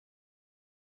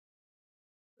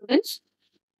Students,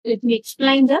 let me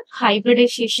explain the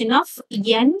hybridization of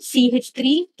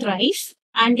NCH3 thrice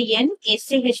and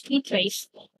NSiH3 thrice.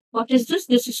 What is this?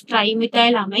 This is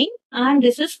trimethylamine and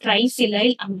this is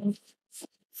tricyclylamine.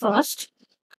 First,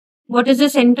 what is the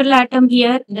central atom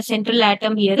here? The central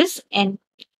atom here is N.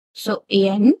 So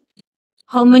N.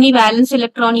 How many valence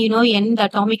electron? You know N, the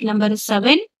atomic number is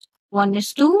 7.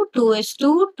 1s2,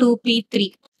 2s2,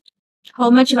 2p3.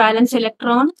 How much valence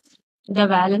electron? The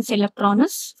valence electron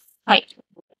is 5.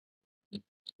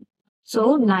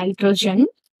 So nitrogen,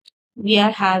 we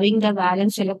are having the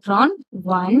valence electron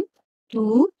 1,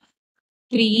 2,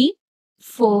 3,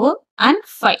 4 and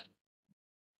 5.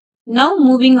 Now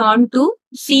moving on to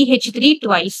CH3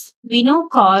 twice. We know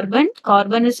carbon.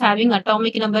 Carbon is having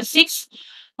atomic number 6.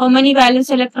 How many valence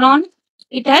electron?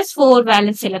 It has 4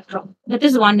 valence electron. That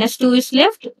is 1s2 is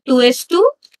left, 2s2,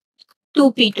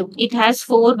 2p2. It has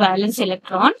 4 valence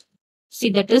electron. See,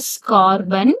 that is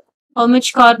carbon. How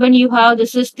much carbon you have?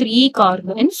 This is 3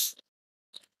 carbons.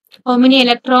 How many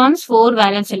electrons? 4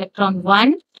 valence electron.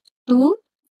 1, 2,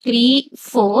 3,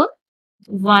 4.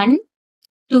 1,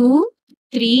 2,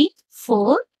 3,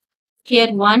 4.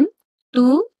 Here 1,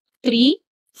 2, 3,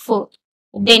 4.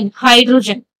 Then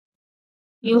hydrogen.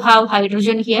 You have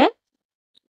hydrogen here.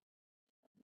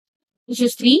 This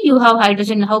is 3. You have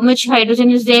hydrogen. How much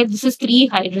hydrogen is there? This is 3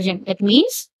 hydrogen. That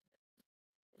means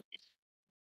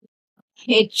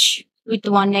H with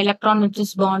 1 electron which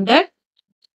is bonded.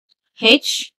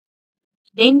 H.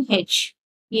 Then H.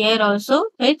 Here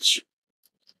also H.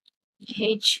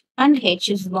 H and H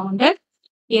is bonded.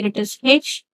 Here it is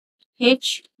H,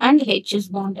 H and H is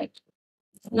bonded.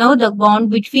 Now the bond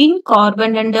between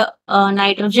carbon and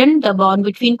nitrogen, the bond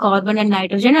between carbon and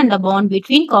nitrogen and the bond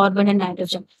between carbon and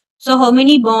nitrogen. So how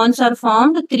many bonds are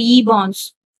formed? 3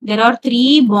 bonds. There are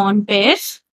 3 bond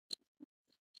pairs.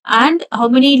 And how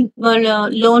many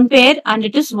lone pair? And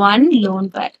it is 1 lone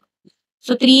pair.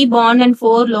 So 3 bond and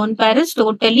 4 lone pair is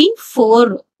totally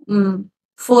 4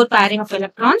 pairing of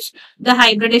electrons. The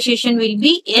hybridization will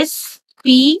be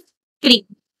sp3.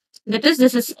 That is,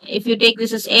 this is, if you take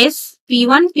this is S,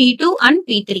 P1, P2 and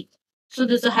P3. So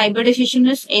this hybridization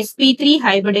is sp3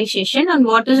 hybridization. And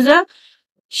what is the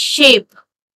shape?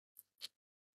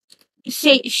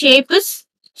 Shape is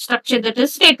structure, that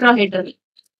is tetrahedral.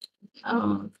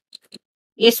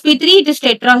 sp3 it is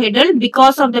tetrahedral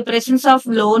because of the presence of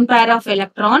lone pair of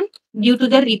electron. Due to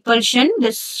the repulsion,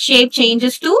 the shape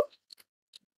changes to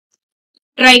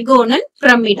trigonal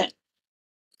pyramidal.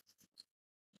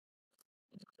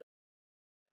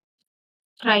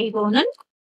 Trigonal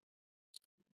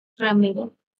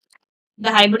pyramidal.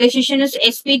 The hybridization is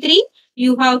sp3.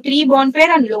 You have 3 bond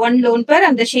pair and 1 lone pair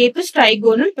and the shape is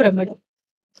trigonal pyramidal.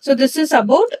 So this is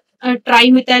about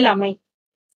trimethylamine.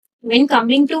 When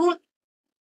coming to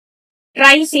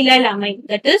tricyclylamine,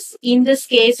 that is in this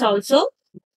case also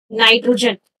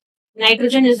nitrogen.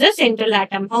 Nitrogen is the central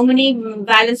atom. How many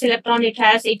valence electron it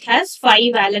has? It has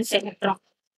 5 valence electron.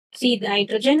 See,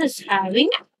 nitrogen is having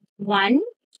 1,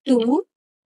 2,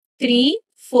 3,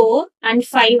 4 and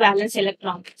 5 valence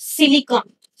electron.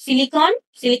 Silicon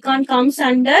comes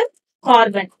under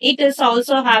carbon. It is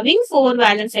also having 4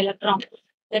 valence electron.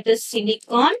 That is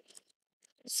silicon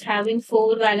is having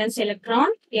 4 valence electron.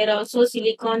 Here also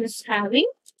silicon is having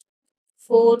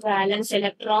 4 valence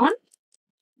electron.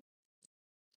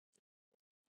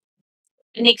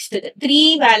 Next, the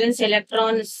 3 valence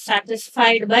electron is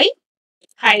satisfied by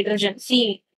hydrogen.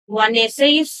 See, one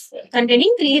Si is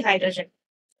containing 3 hydrogen.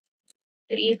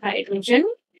 3 hydrogen.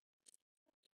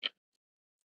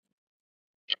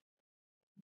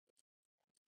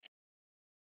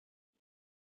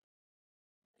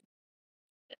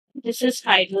 This is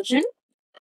hydrogen.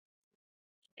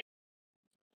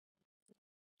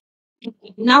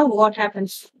 Now what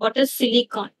happens? What is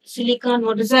silicon? Silicon,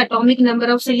 what is the atomic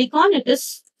number of silicon? It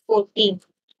is 14.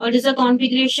 What is the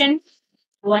configuration?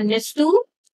 1s2,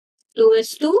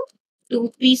 2s2,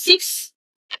 2p6,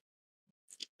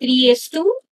 3s2,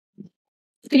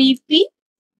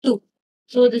 3p2.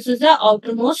 So this is the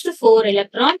outermost 4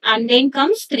 electron and then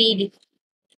comes 3d.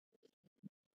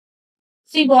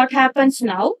 See what happens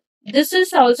now. This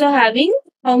is also having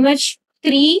how much?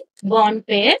 3 bond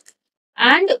pair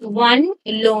and 1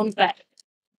 lone pair.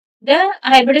 The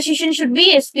hybridization should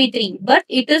be sp3, but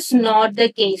it is not the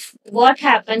case. What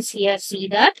happens here? See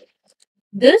that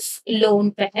this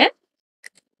lone pair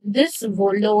will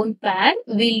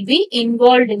be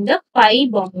involved in the pi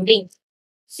bonding.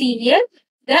 See here,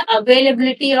 the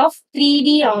availability of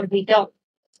 3d orbital.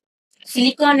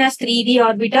 Silicon has 3d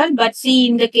orbital, but see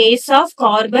in the case of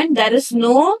carbon, there is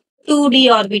no 2d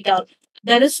orbital.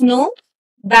 There is no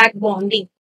back bonding.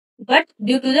 But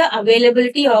due to the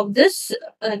availability of this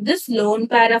lone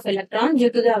pair of electrons, due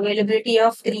to the availability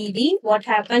of 3D, what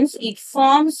happens? It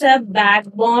forms a back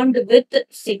bond with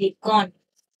silicon.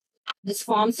 This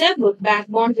forms a good back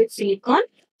bond with silicon.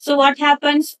 So what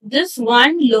happens? This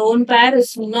one lone pair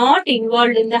is not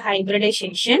involved in the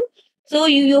hybridization. So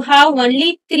you have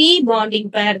only 3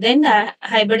 bonding pair. Then the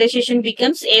hybridization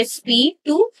becomes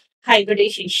sp2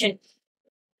 hybridization.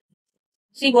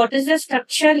 See, what is the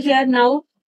structure here now?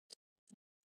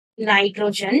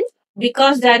 Nitrogen.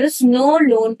 Because there is no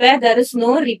lone pair, there is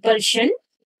no repulsion.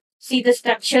 See, the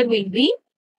structure will be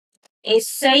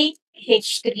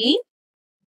SiH3,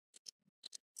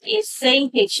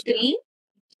 SiH3,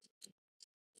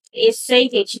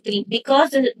 SiH3.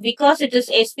 Because it is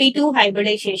sp2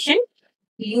 hybridization,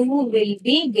 you will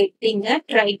be getting a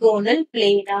trigonal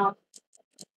planar.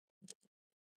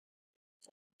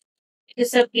 It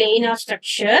is a planar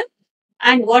structure.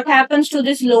 And what happens to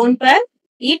this lone pair?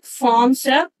 It forms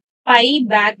a pi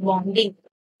back bonding.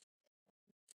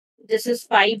 This is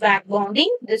pi back bonding.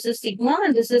 This is sigma,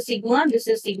 and this is sigma, this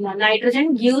is sigma.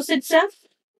 Nitrogen gives itself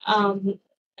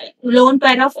lone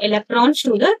pair of electrons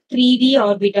to the 3D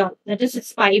orbital. That is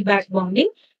its pi back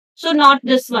bonding. So not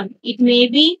this one. It may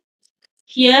be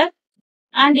here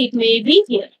and it may be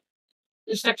here.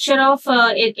 The structure of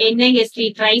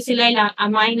NiS3 tricyclyl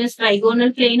amine is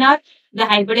trigonal planar. The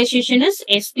hybridization is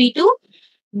sp2.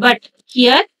 But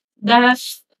here the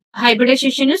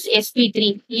hybridization is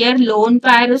sp3. Here lone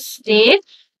pair is there.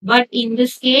 But in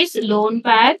this case, lone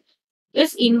pair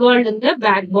is involved in the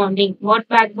back bonding. What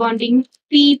back bonding?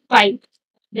 P pi.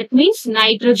 That means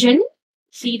nitrogen.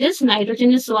 See this?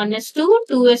 Nitrogen is 1s2,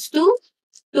 2s2,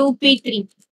 2p3.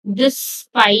 This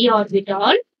pi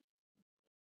orbital,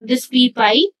 this p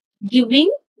pi,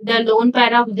 giving the lone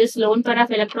pair of this lone pair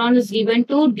of electron is given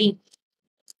to D.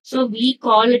 So we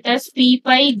call it as p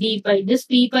pi d pi. This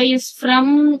p pi is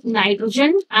from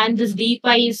nitrogen and this d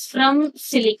pi is from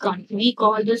silicon. We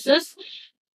call this as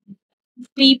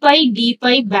p pi d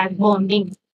pi back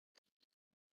bonding.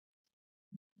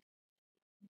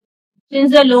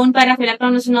 Since the lone pair of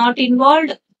electron is not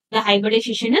involved, the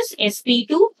hybridization is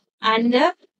sp2 and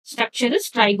the structure is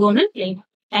trigonal planar.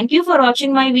 Thank you for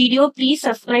watching my video. Please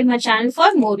subscribe my channel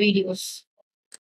for more videos.